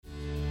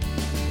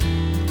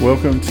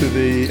Welcome to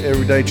the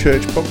Everyday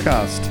Church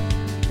podcast.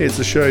 It's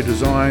a show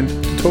designed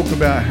to talk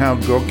about how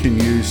God can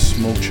use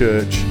small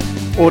church,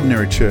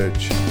 ordinary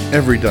church,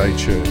 everyday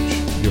church.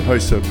 Your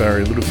hosts are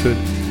Barry Littleford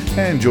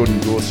and Jordan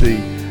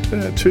Dorsey,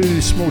 two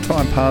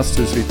small-time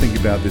pastors who think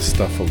about this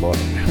stuff a lot.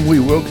 And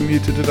we welcome you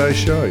to today's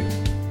show.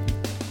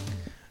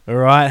 All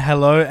right,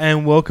 hello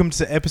and welcome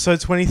to episode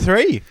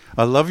 23.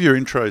 I love your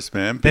intros,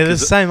 man. They're the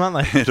same,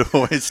 aren't they? It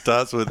always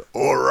starts with,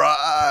 all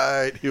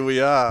right, here we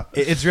are.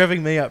 It's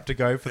revving me up to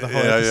go for the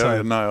whole episode.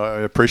 Yeah, no,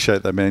 I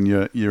appreciate that, man.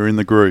 You're in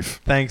the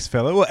groove. Thanks,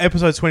 fella. Well,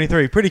 episode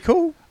 23, pretty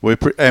cool.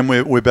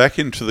 We're back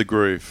into the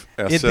groove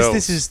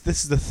ourselves. This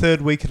is the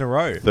third week in a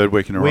row.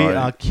 We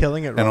are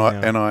killing it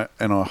right now.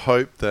 And I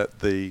hope that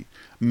the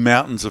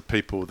mountains of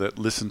people that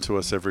listen to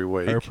us every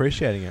week are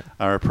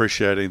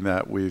appreciating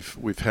that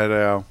we've had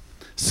our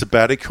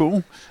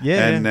sabbatical,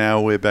 and now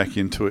we're back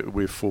into it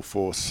with full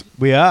force.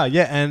 We are,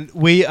 and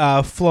we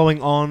are flowing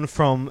on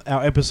from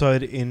our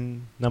episode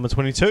in number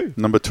 22.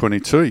 Number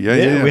 22,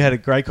 yeah. We had a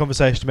great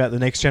conversation about the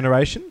next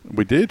generation.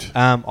 We did.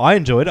 I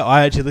enjoyed it.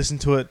 I actually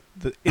listened to it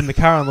in the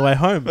car on the way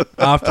home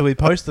after we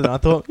posted it. I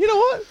thought, you know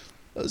what?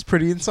 That was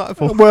pretty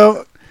insightful.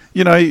 Well,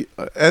 you know,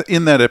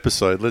 in that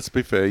episode, let's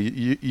be fair,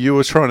 you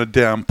were trying to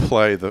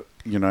downplay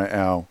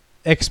our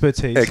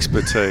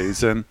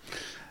expertise,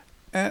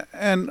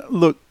 and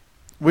look.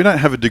 We don't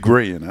have a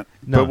degree in it,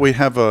 but we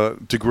have a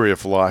degree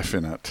of life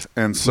in it.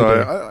 And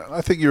so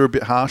I think you're a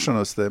bit harsh on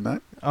us there,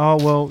 mate.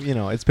 Oh, well,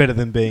 it's better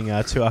than being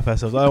too up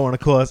ourselves. I don't want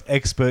to call us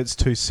experts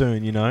too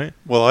soon,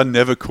 Well, I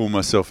never call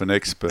myself an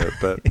expert,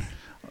 but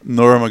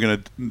nor am I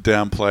going to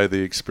downplay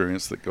the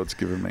experience that God's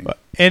given me. But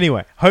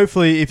anyway,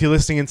 hopefully if you're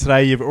listening in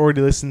today, you've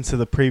already listened to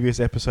the previous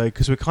episode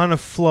because we're kind of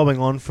flowing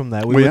on from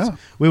that.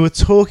 We were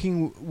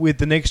talking with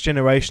the next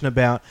generation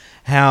about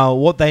how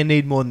what they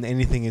need more than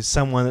anything is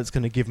someone that's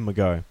going to give them a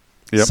go.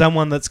 Yep.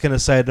 Someone that's going to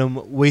say to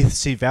them, we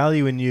see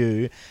value in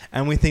you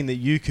and we think that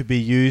you could be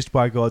used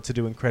by God to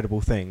do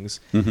incredible things.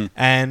 Mm-hmm.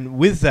 And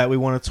with that, we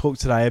want to talk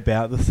today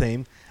about the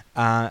theme,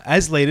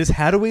 as leaders,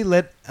 how do we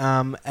let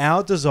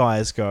our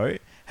desires go?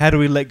 How do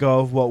we let go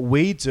of what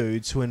we do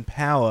to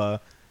empower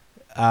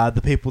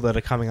the people that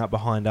are coming up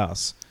behind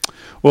us?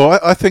 Well,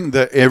 I think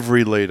that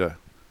every leader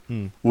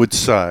would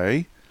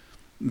say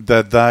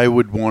that they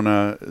would want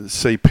to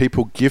see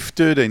people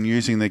gifted and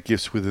using their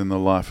gifts within the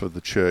life of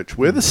the church.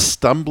 Where the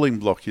stumbling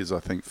block is, I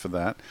think, for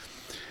that,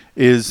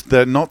 is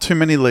that not too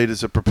many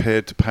leaders are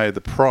prepared to pay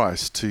the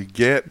price to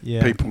get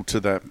people to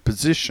that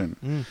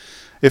position.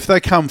 If they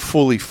come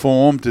fully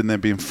formed and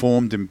they've been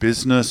formed in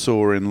business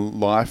or in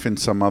life in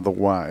some other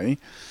way,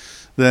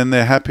 then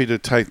they're happy to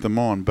take them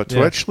on. But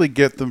to actually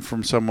get them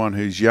from someone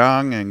who's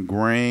young and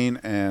green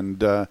and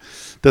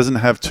doesn't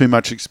have too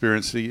much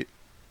experience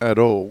at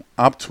all,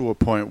 up to a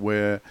point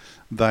where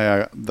they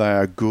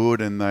are good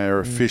and they are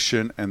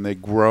efficient and they're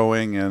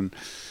growing and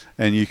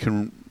you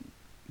can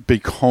be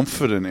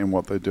confident in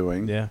what they're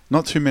doing. Yeah.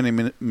 Not too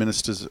many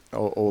ministers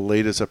or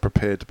leaders are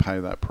prepared to pay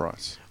that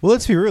price. Well,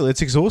 let's be real,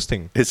 it's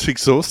exhausting. It's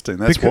exhausting,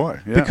 that's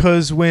why. Yeah.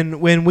 Because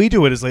when we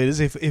do it as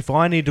leaders, if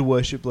I need to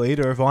worship lead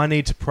or if I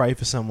need to pray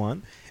for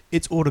someone,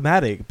 it's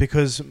automatic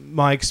because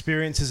my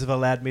experiences have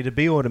allowed me to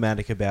be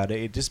automatic about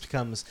it. It just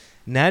becomes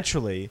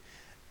naturally.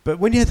 But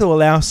when you have to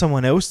allow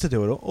someone else to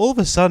do it, all of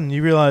a sudden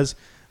you realise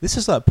this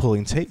is like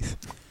pulling teeth.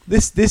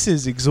 This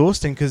is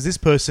exhausting because this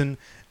person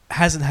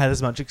hasn't had as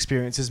much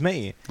experience as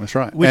me. That's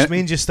right. Which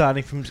means you're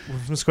starting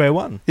from square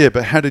one. Yeah,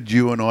 but how did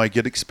you and I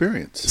get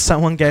experience?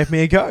 Someone gave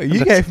me a go.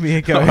 You gave me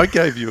a go. I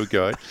gave you a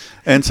go.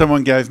 And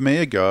someone gave me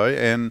a go.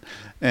 And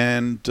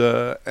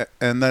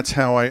that's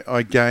how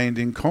I gained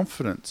in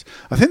confidence.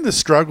 I think the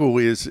struggle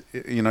is,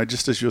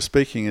 just as you're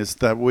speaking, is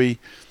that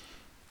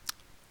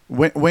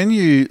When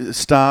you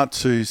start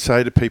to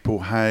say to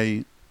people,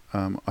 hey,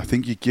 I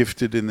think you're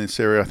gifted in this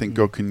area, I think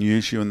God can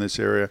use you in this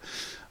area,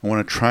 I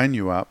want to train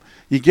you up,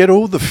 you get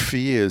all the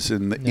fears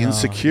and the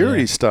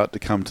insecurities start to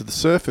come to the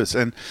surface.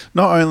 And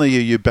not only are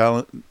you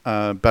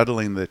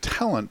battling their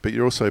talent, but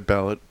you're also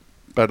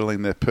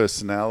battling their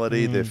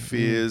personality, their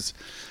fears,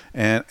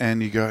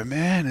 and you go,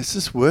 man, is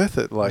this worth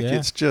it?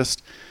 It's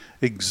just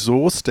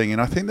exhausting. And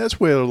I think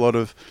that's where a lot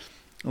of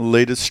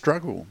leaders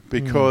struggle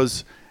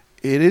because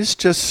it is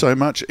just so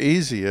much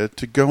easier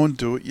to go and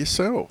do it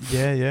yourself.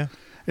 Yeah.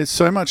 It's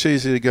so much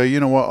easier to go,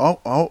 you know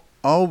what,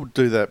 I'll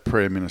do that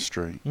prayer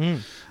ministry.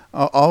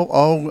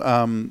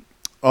 I'll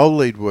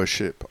lead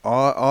worship.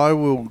 I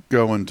will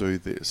go and do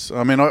this.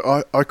 I mean,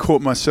 I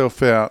caught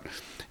myself out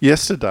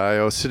yesterday.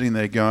 I was sitting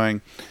there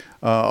going,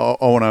 I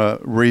want to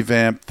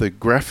revamp the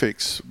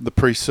graphics, the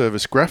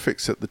pre-service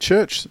graphics at the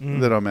church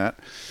that I'm at.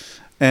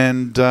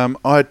 And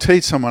I had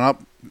teed someone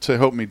up to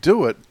help me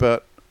do it,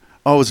 but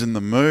I was in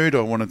the mood.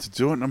 I wanted to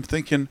do it. And I'm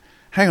thinking,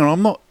 hang on,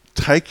 I'm not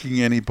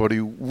taking anybody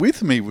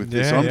with me with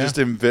this. I'm just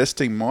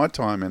investing my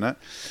time in it.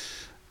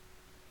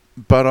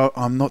 but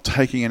I'm not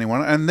taking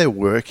anyone, and they're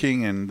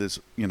working, and there's,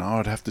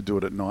 I'd have to do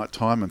it at night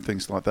time and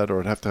things like that, or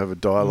I'd have to have a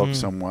dialogue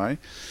some way.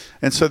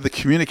 And so the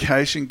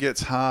communication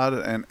gets hard,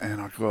 and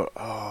I got,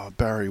 oh,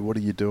 Barry, what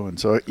are you doing?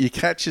 So you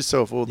catch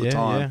yourself all the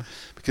time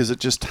because it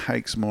just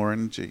takes more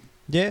energy.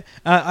 Yeah,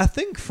 I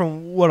think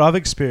from what I've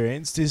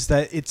experienced is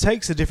that it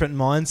takes a different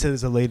mindset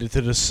as a leader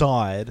to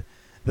decide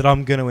that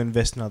I'm going to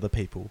invest in other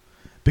people.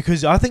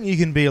 Because I think you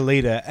can be a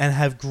leader and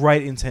have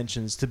great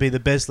intentions to be the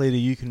best leader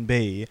you can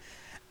be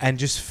and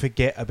just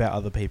forget about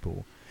other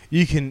people.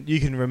 You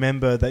can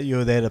remember that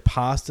you're there to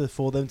pastor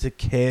for them, to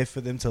care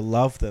for them, to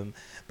love them,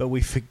 but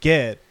we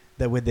forget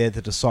that we're there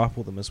to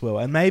disciple them as well.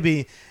 And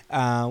maybe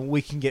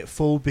we can get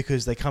fooled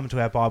because they come to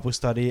our Bible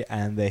study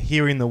and they're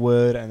hearing the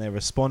word and they're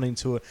responding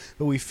to it,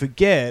 but we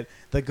forget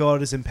that God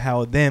has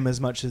empowered them as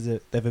much as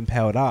they've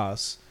empowered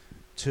us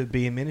to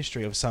be in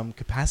ministry of some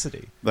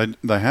capacity.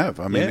 They have.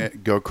 I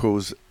mean, God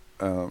calls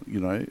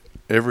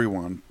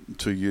everyone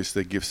to use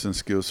their gifts and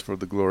skills for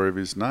the glory of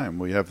His name.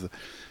 We have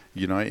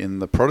in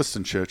the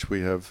Protestant church,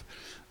 we have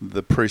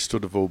the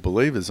priesthood of all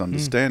believers,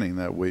 understanding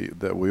that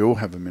we all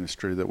have a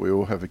ministry, that we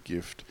all have a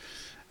gift,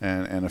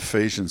 and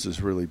Ephesians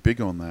is really big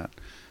on that.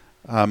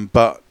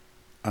 But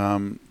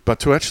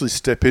to actually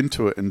step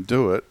into it and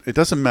do it, it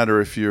doesn't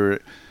matter if you're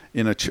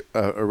in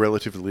a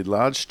relatively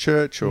large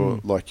church or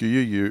like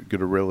you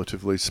got a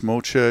relatively small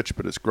church,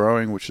 but it's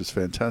growing, which is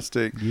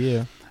fantastic.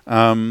 Yeah.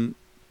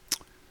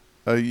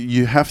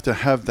 You have to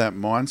have that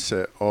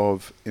mindset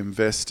of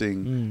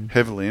investing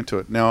heavily into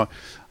it. Now,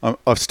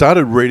 I've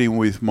started reading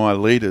with my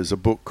leaders a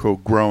book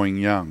called Growing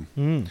Young.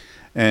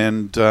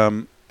 And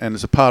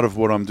as a part of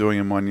what I'm doing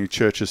in my new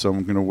churches,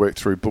 I'm going to work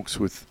through books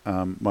with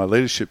my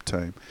leadership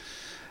team.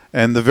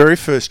 And the very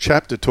first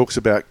chapter talks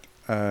about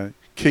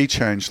key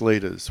change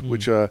leaders,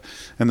 which are,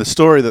 and the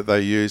story that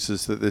they use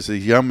is that there's a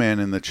young man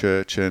in the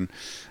church and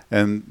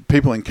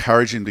people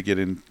encourage him to get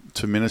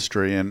into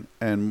ministry and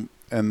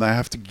they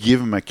have to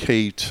give him a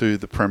key to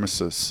the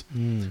premises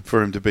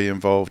for him to be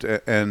involved.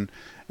 And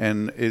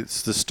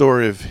it's the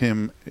story of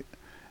him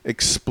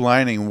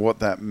explaining what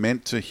that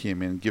meant to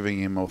him and giving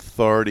him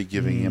authority,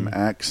 giving him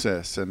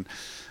access,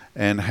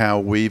 and how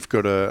we've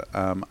got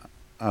to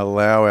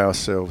allow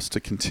ourselves to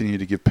continue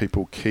to give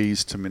people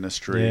keys to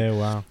ministry,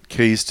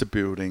 keys to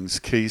buildings,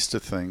 keys to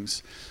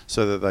things,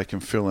 so that they can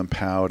feel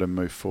empowered and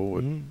move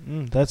forward.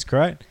 That's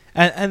great.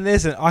 And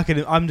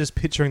I'm just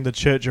picturing the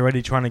church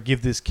already trying to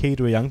give this key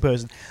to a young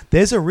person.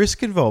 There's a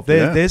risk involved.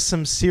 There's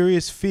some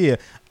serious fear.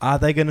 Are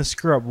they going to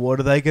screw up? What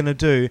are they going to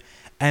do?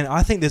 And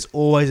I think there's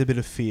always a bit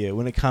of fear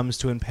when it comes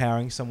to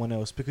empowering someone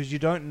else because you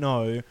don't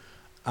know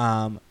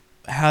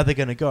how they're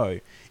going to go.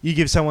 You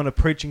give someone a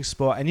preaching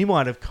spot and you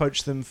might have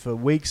coached them for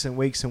weeks and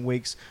weeks and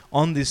weeks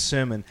on this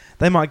sermon.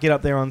 They might get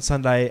up there on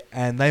Sunday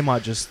and they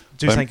might just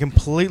do something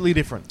completely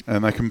different.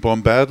 And they can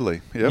bomb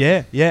badly.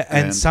 Yep. Yeah.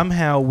 And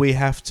somehow we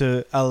have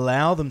to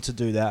allow them to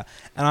do that.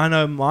 And I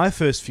know my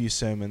first few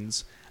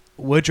sermons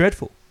were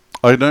dreadful.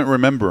 I don't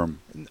remember them.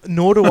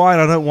 Nor do I,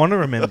 and I don't want to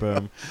remember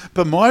them.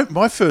 But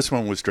my first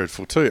one was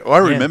dreadful too. I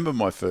remember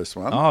my first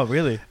one. Oh,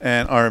 really?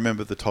 And I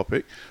remember the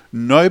topic.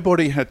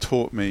 Nobody had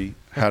taught me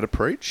how to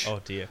preach.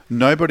 Oh, dear.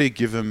 Nobody had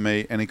given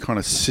me any kind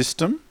of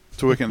system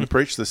to work in to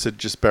preach. They said,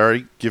 just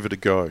Barry, give it a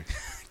go.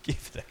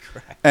 Give it a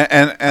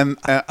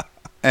crack.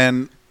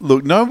 And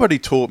look, nobody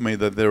taught me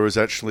that there was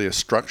actually a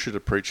structure to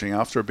preaching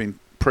after I've been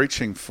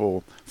preaching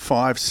for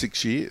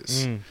 5-6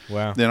 years.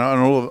 Wow. And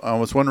I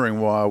was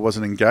wondering why I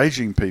wasn't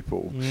engaging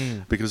people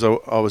because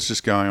I was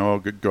just going, oh,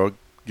 God,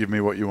 give me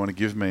what you want to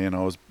give me, and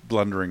I was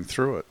blundering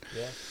through it.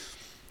 Yeah.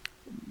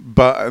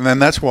 And then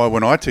that's why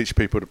when I teach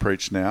people to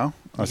preach now,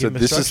 I said,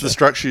 this is the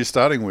structure you're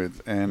starting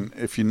with, and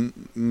if you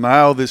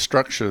nail this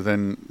structure,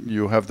 then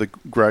you'll have the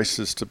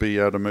graces to be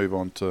able to move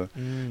on to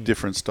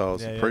different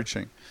styles of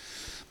preaching.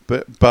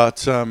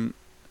 But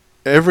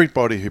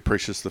everybody who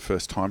preaches the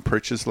first time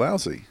preaches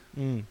lousy.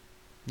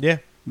 Yeah,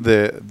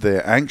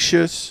 they're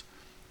anxious,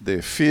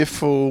 they're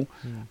fearful.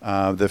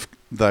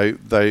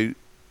 They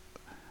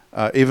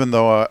even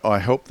though I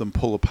help them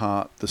pull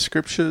apart the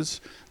scriptures,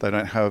 they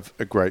don't have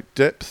a great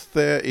depth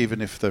there.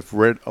 Even if they've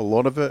read a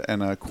lot of it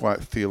and are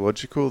quite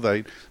theological,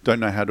 they don't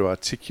know how to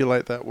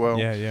articulate that well.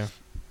 Yeah.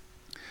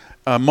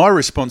 My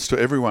response to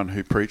everyone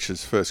who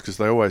preaches first, because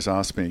they always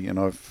ask me, and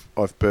I've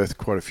birthed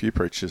quite a few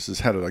preachers,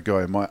 is how did I go?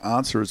 And my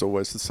answer is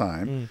always the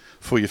same.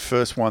 For your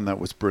first one, that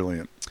was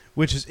brilliant.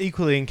 Which is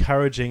equally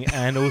encouraging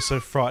and also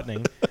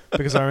frightening,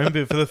 because I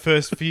remember for the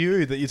first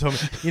few that you told me,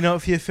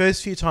 for your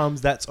first few times,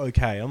 that's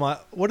okay. I'm like,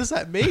 what does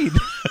that mean?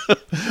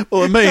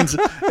 Well, it means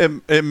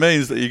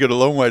that you got a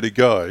long way to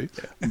go,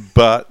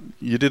 but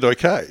you did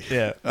okay.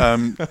 Yeah.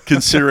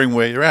 Considering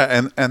where you're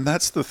at, and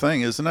that's the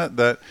thing, isn't it?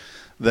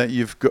 That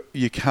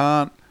you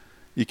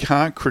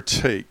can't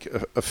critique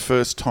a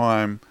first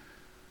time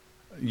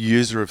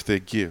user of their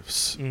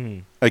gifts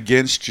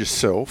against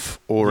yourself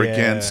or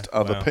against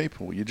other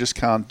people. You just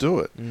can't do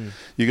it.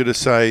 You got to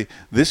say,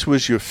 this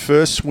was your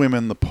first swim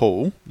in the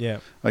pool. Yeah.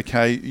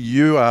 Okay,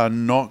 you are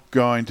not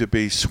going to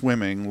be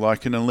swimming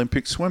like an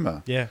Olympic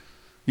swimmer. Yeah.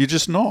 You're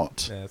just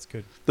not. Yeah, that's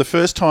good. The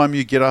first time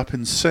you get up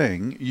and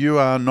sing, you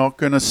are not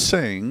going to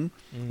sing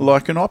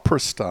like an opera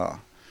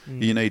star.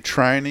 You need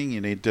training,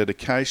 you need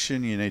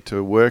dedication, you need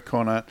to work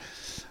on it.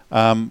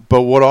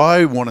 But what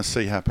I want to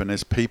see happen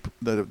is people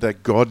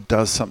that God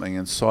does something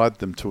inside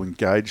them to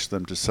engage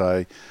them to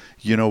say,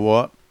 you know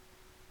what?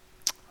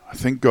 I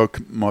think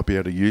God might be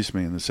able to use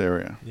me in this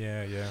area.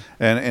 Yeah, yeah.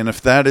 And if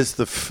that is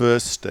the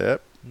first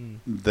step,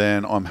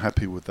 then I'm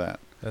happy with that.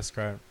 That's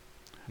great.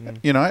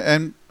 You know,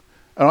 and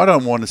I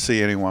don't want to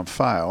see anyone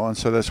fail, and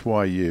so that's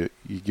why you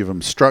give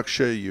them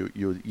structure.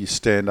 You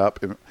stand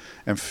up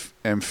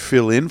and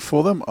fill in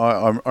for them.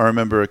 I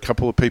remember a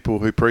couple of people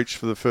who preached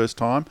for the first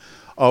time.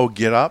 I'll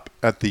get up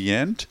at the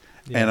end,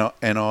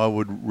 and I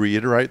would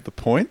reiterate the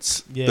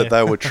points that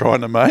they were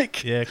trying to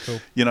make. Yeah,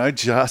 cool. You know,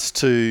 just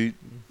to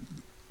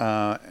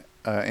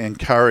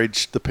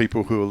encourage the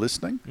people who are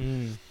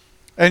listening.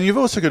 And you've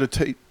also got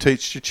to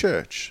teach your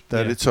church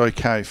that it's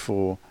okay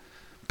for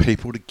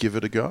people to give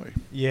it a go.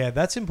 Yeah,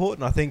 that's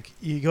important. I think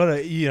you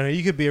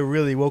could be a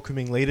really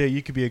welcoming leader,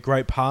 you could be a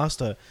great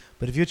pastor,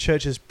 but if your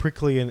church is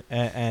prickly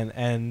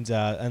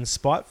and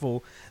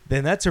spiteful,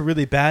 then that's a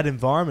really bad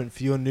environment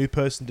for your new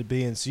person to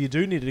be in. So you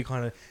do need to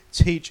kind of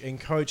teach and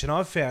coach. And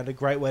I've found a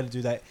great way to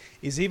do that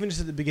is even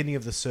just at the beginning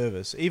of the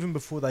service, even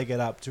before they get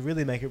up, to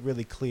really make it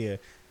really clear.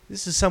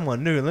 This is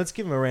someone new, and let's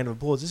give them a round of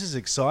applause. This is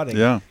exciting.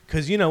 Yeah.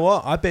 Because you know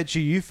what? I bet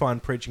you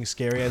find preaching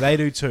scary, and they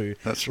do too.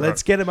 That's right.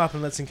 Let's get them up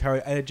and let's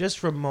encourage. And it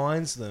just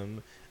reminds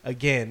them,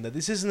 again, that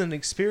this isn't an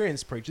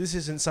experienced preacher. This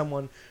isn't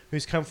someone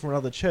who's come from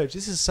another church.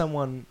 This is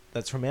someone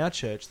that's from our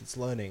church that's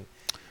learning.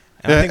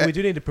 And I think we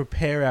do need to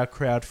prepare our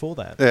crowd for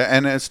that. Yeah,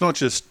 and it's not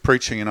just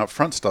preaching and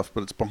upfront stuff,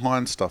 but it's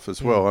behind stuff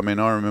as well. I mean,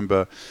 I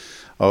remember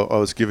I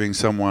was giving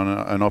someone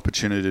an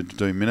opportunity to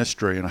do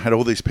ministry, and I had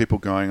all these people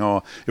going,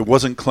 oh, it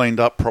wasn't cleaned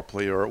up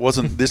properly, or it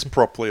wasn't this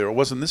properly, or it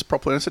wasn't this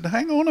properly. And I said,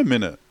 hang on a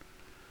minute.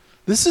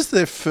 This is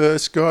their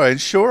first go. And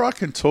sure, I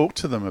can talk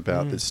to them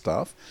about this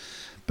stuff,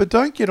 but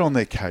don't get on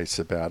their case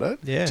about it.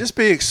 Yeah. Just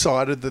be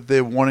excited that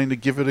they're wanting to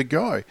give it a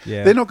go.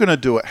 Yeah. They're not going to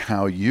do it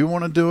how you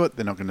want to do it.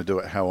 They're not going to do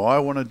it how I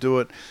want to do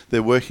it.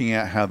 They're working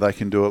out how they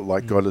can do it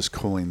like God is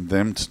calling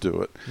them to do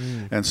it.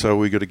 And so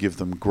we've got to give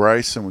them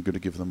grace, and we've got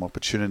to give them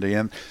opportunity.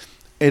 And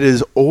it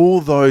is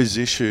all those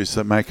issues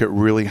that make it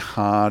really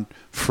hard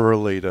for a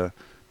leader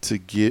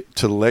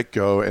to let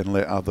go and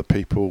let other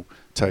people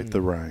take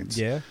the reins.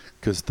 Yeah.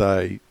 Because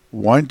they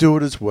won't do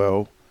it as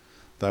well.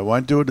 They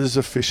won't do it as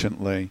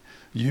efficiently.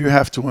 You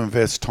have to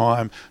invest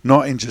time,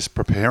 not in just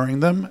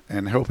preparing them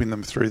and helping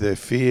them through their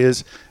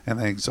fears and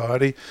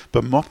anxiety,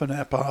 but mopping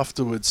up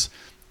afterwards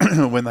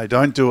when they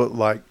don't do it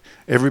like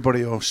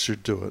everybody else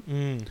should do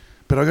it.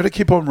 But I've got to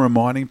keep on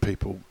reminding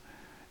people,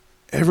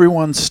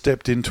 everyone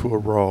stepped into a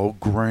role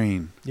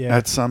green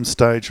at some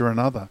stage or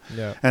another.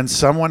 Yeah. And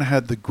someone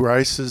had the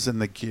graces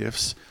and the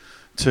gifts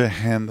to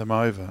hand them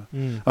over.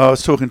 I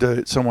was talking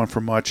to someone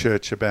from my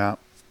church about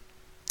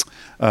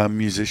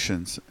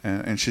musicians,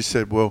 and she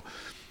said, well,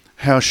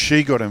 how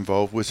she got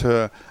involved was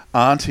her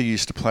auntie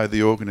used to play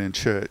the organ in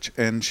church,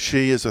 and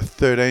she, as a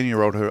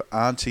 13-year-old, her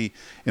auntie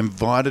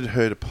invited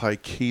her to play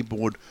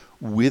keyboard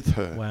with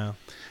her. Wow.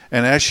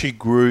 And as she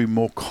grew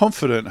more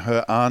confident,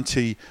 her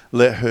auntie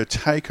let her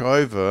take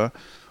over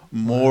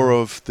more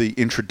of the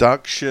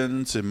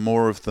introductions and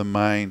more of the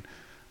main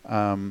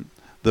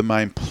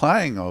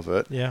playing of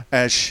it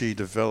as she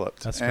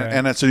developed. That's great.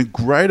 And it's a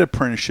great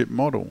apprenticeship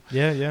model.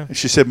 Yeah, yeah. And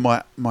she said,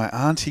 my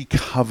auntie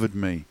covered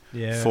me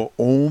for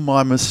all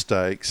my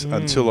mistakes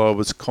until I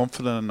was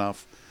confident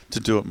enough to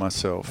do it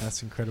myself.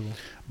 That's incredible.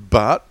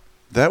 But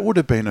that would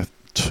have been a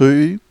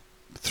 2-3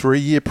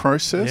 year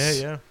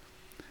process. Yeah, yeah.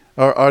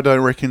 I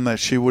don't reckon that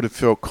she would have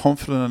felt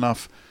confident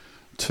enough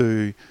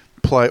to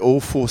play all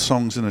 4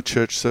 songs in a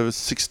church service,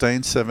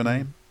 16,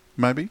 17,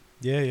 maybe.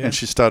 Yeah, yeah. And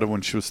she started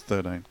when she was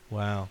 13.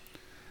 Wow.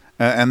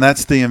 And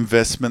that's the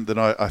investment that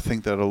I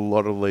think that a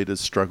lot of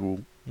leaders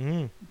struggle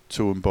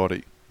to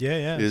embody. Yeah,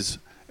 yeah. Is,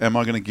 am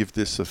I going to give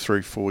this a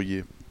 3-4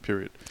 year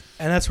period?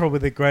 And that's probably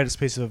the greatest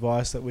piece of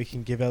advice that we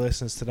can give our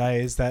listeners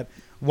today is that,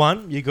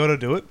 one, you got to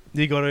do it.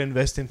 You got to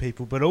invest in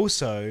people. But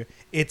also,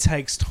 it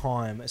takes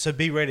time. So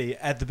be ready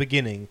at the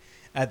beginning,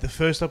 at the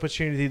first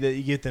opportunity that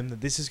you give them,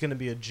 that this is going to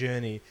be a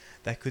journey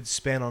that could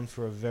span on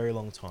for a very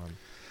long time.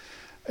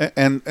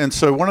 And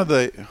so one of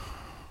the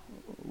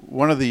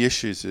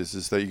issues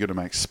is that you've got to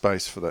make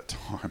space for that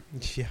time.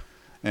 Yeah.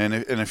 And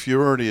if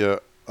you're already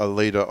a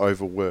leader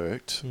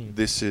overworked,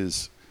 this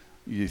is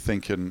you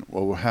thinking,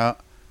 well,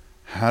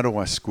 how do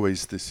I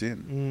squeeze this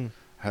in?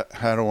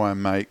 How do I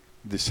make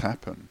this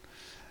happen?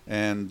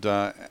 And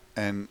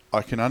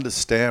I can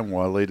understand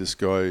why leaders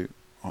go,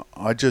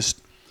 I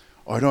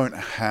don't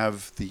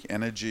have the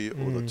energy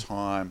or the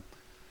time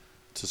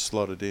to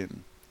slot it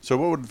in. So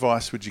what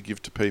advice would you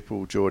give to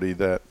people, Geordie,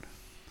 that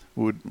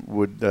would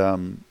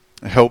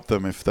help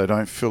them if they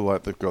don't feel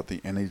like they've got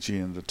the energy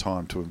and the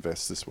time to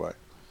invest this way?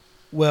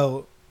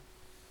 Well,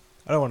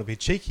 I don't want to be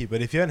cheeky,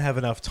 but if you don't have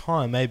enough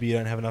time, maybe you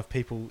don't have enough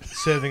people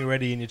serving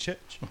ready in your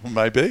church.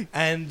 Maybe.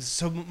 And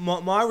so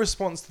my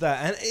response to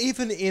that, and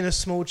even in a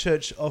small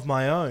church of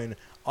my own,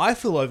 I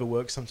feel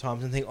overworked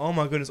sometimes and think, oh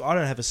my goodness, I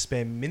don't have a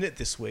spare minute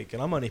this week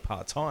and I'm only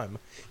part-time,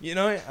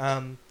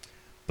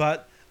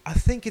 but I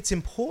think it's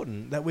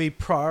important that we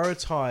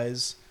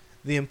prioritize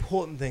the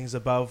important things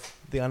above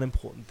the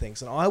unimportant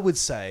things. And I would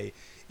say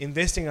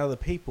investing in other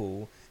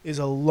people is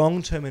a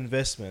long-term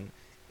investment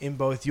in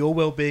both your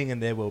well-being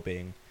and their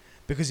well-being.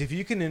 Because if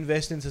you can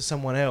invest into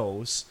someone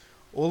else,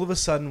 all of a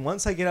sudden,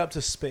 once they get up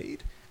to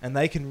speed and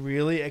they can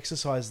really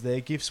exercise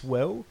their gifts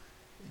well,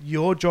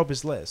 your job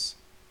is less.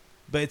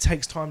 But it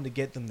takes time to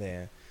get them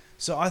there.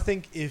 So I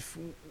think if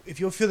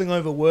you're feeling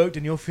overworked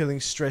and you're feeling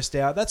stressed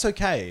out, that's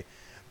okay.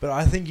 But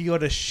I think you got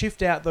to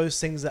shift out those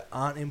things that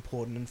aren't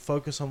important and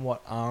focus on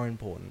what are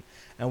important.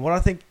 And what I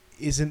think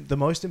isn't the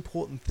most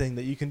important thing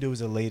that you can do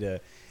as a leader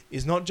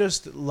is not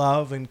just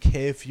love and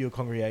care for your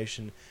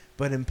congregation,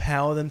 but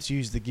empower them to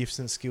use the gifts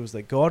and skills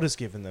that God has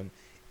given them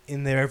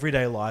in their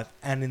everyday life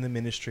and in the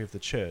ministry of the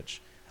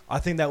church. I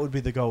think that would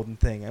be the golden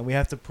thing. And we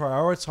have to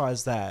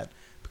prioritize that,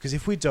 because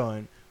if we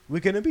don't, we're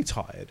going to be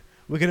tired.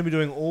 We're going to be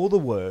doing all the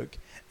work.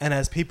 And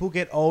as people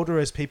get older,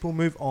 as people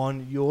move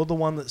on, you're the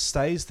one that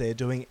stays there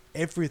doing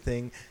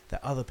everything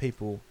that other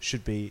people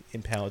should be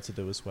empowered to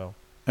do as well.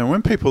 And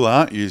when people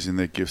aren't using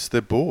their gifts,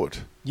 they're bored.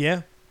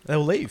 Yeah,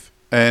 they'll leave.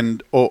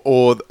 And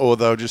or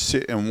they'll just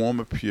sit and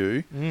warm a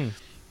pew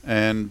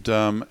and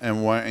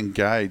won't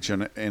engage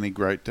in any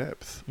great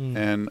depth.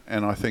 And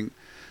I think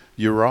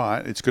you're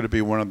right. It's got to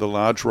be one of the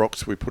large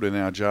rocks we put in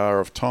our jar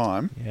of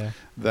time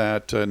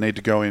that need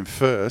to go in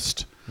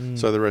first.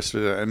 So the rest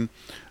of it, and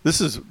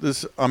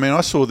this. I mean,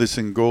 I saw this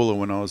in Gawler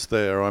when I was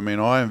there. I mean,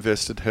 I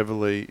invested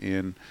heavily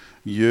in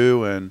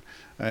you and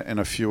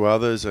a few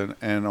others, and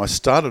I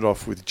started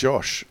off with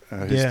Josh,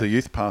 who's the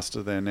youth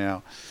pastor there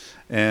now,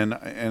 and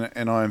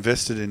I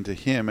invested into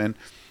him, and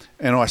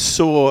I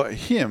saw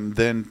him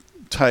then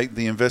take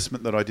the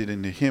investment that I did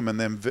into him and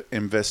then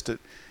invest it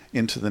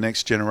into the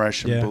next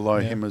generation below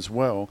him as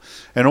well.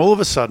 And all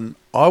of a sudden,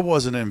 I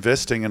wasn't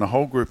investing in a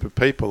whole group of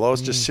people. I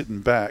was just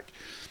sitting back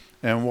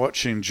and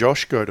watching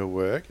Josh go to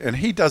work, and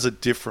he does it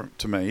different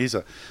to me. He's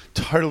a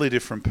totally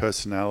different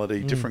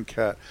personality, different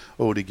cat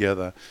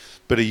altogether.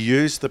 But he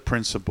used the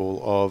principle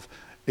of,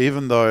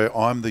 even though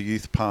I'm the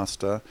youth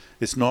pastor,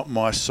 it's not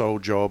my sole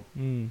job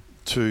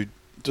to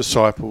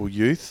disciple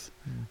youth,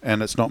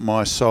 and it's not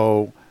my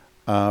sole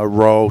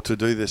role to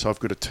do this.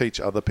 I've got to teach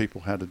other people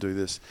how to do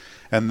this.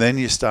 And then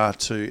you start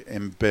to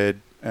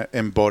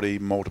embody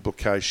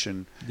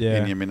multiplication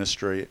in your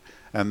ministry.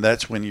 And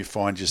that's when you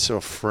find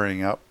yourself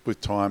freeing up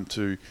with time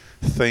to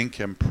think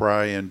and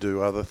pray and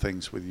do other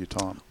things with your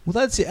time. Well,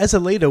 that's it. As a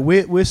leader,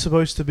 we're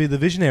supposed to be the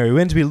visionary. We're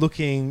meant to be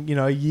looking,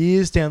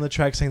 years down the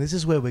track, saying this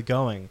is where we're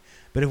going.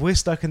 But if we're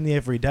stuck in the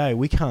everyday,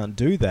 we can't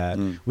do that.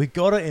 We've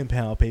got to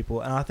empower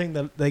people. And I think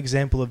that the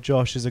example of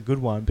Josh is a good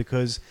one,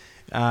 because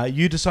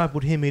you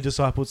discipled him, he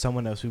discipled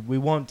someone else. We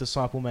want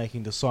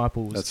disciple-making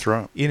disciples. That's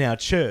right. In our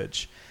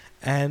church.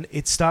 And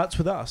it starts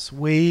with us.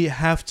 We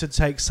have to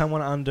take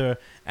someone under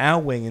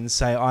our wing and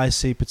say, I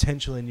see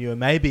potential in you. And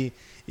maybe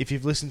if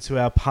you've listened to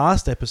our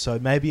past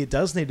episode, maybe it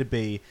does need to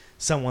be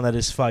someone that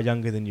is far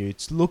younger than you.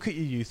 Look at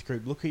your youth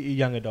group, look at your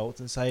young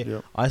adults and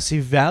say, I see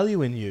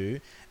value in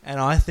you. And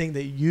I think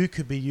that you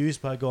could be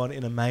used by God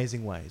in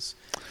amazing ways.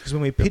 Because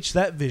when we pitch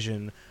that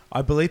vision,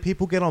 I believe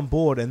people get on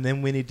board, and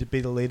then we need to be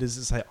the leaders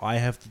that say, I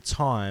have the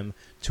time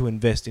to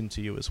invest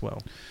into you as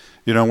well.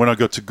 When I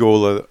got to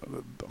Gawler,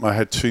 I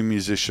had two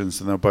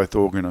musicians, and they were both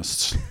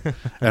organists,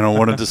 and I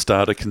wanted to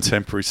start a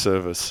contemporary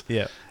service.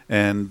 Yeah.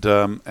 And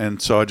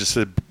so I just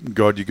said,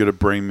 God, you got to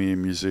bring me a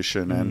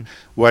musician. And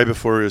way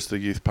before he was the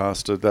youth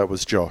pastor, that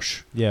was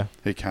Josh. Yeah.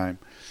 He came,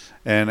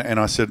 and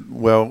I said,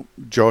 well,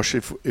 Josh,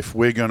 if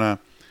we're gonna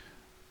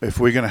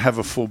have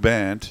a full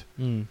band,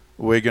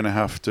 we're going to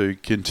have to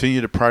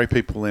continue to pray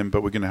people in,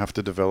 but we're going to have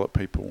to develop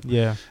people.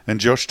 Yeah. And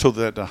Josh took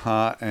that to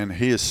heart, and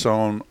he has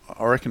sown,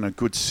 I reckon, a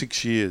good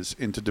 6 years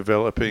into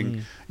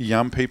developing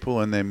young people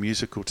and their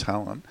musical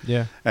talent.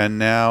 Yeah. And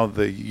now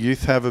the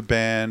youth have a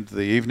band,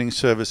 the evening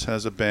service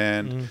has a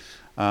band,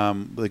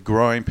 they're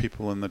growing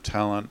people in the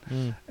talent,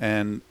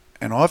 and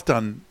I've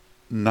done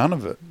none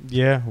of it.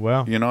 Yeah,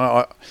 wow.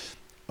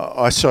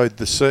 I sowed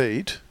the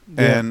seed,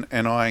 and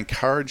I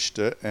encouraged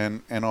it,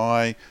 and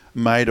I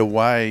made a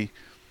way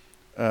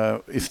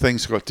if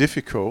things got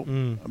difficult,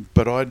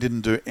 but I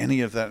didn't do any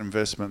of that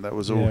investment. That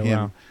was all him.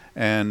 Wow.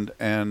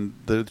 And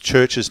the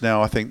church is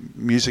now, I think,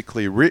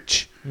 musically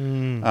rich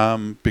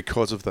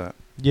because of that.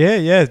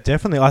 Yeah,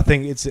 definitely. I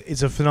think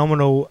it's a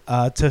phenomenal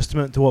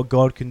testament to what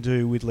God can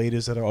do with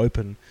leaders that are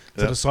open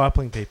to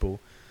discipling people.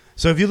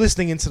 So if you're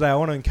listening in today, I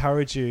want to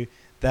encourage you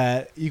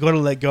that you got to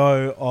let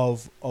go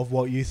of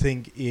what you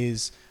think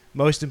is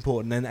most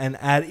important and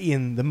add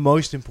in the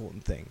most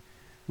important thing,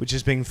 which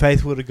is being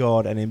faithful to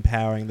God and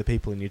empowering the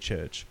people in your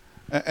church.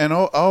 And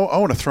I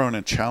want to throw in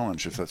a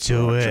challenge, if that's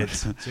all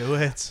right. Do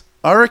it.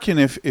 I reckon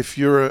if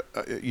you're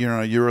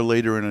a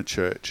leader in a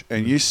church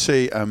and you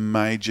see a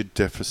major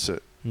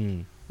deficit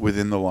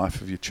within the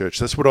life of your church,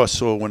 that's what I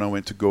saw when I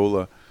went to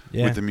Gawler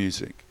with the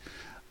music.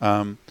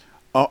 I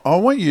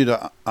want you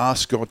to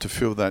ask God to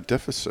fill that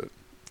deficit.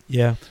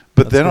 Yeah.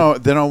 But then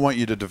I want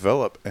you to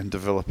develop and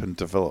develop and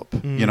develop.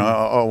 You know,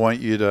 I want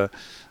you to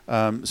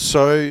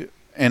sow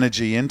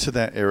energy into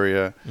that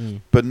area,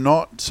 but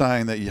not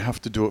saying that you have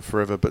to do it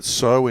forever, but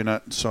sow in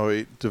it so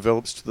it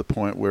develops to the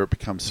point where it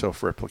becomes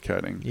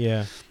self-replicating.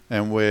 Yeah.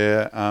 And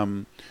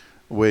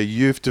where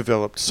you've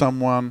developed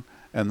someone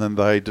and then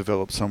they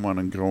develop someone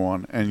and go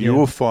on. And you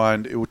will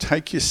find, it will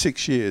take you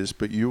 6 years,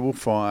 but you will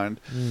find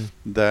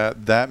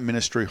that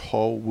ministry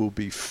hole will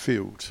be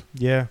filled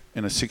in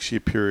a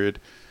 6-year period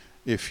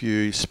if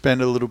you spend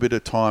a little bit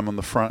of time on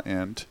the front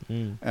end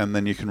and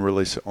then you can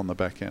release it on the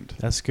back end.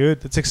 That's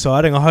good. That's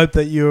exciting. I hope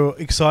that you're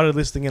excited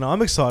listening, and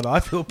I'm excited. I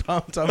feel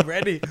pumped. I'm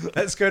ready.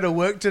 Let's go to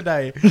work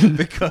today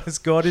because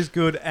God is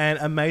good and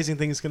amazing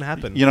things can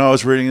happen. You know, I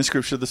was reading a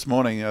scripture this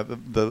morning,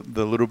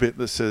 the little bit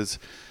that says,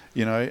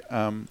 you know,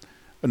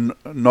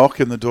 knock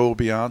and the door will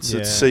be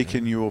answered. Seek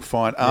and you will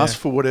find. Ask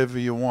for whatever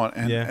you want.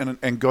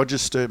 And God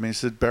just stirred me. He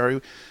said,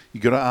 Barry, you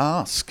got to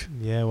ask.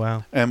 Yeah,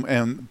 wow.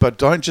 But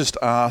don't just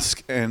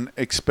ask and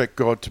expect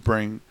God to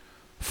bring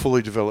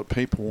fully developed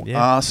people.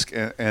 Ask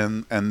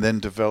and then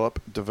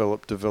develop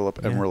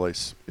and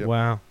release. Yep.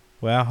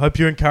 Wow. Hope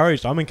you're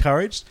encouraged. I'm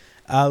encouraged.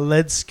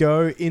 Let's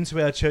go into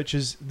our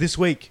churches this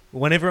week,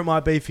 whenever it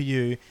might be for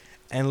you.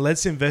 And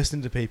let's invest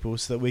into people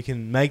so that we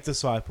can make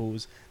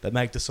disciples that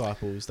make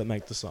disciples that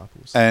make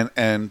disciples.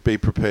 And be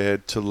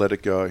prepared to let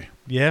it go.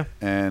 Yeah.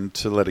 And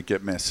to let it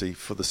get messy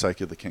for the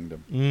sake of the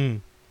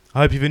kingdom.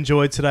 I hope you've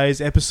enjoyed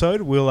today's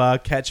episode. We'll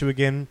catch you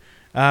again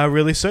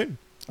really soon.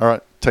 All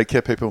right. Take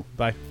care, people.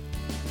 Bye.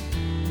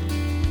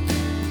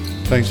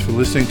 Thanks for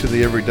listening to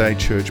the Everyday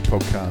Church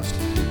podcast,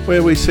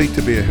 where we seek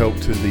to be a help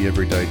to the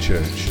everyday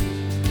church.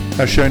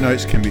 Our show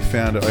notes can be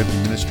found at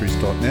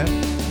openministries.net.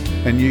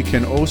 And you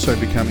can also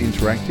become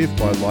interactive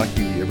by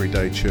liking the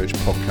Everyday Church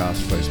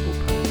podcast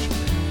Facebook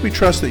page. We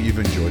trust that you've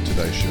enjoyed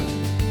today's show.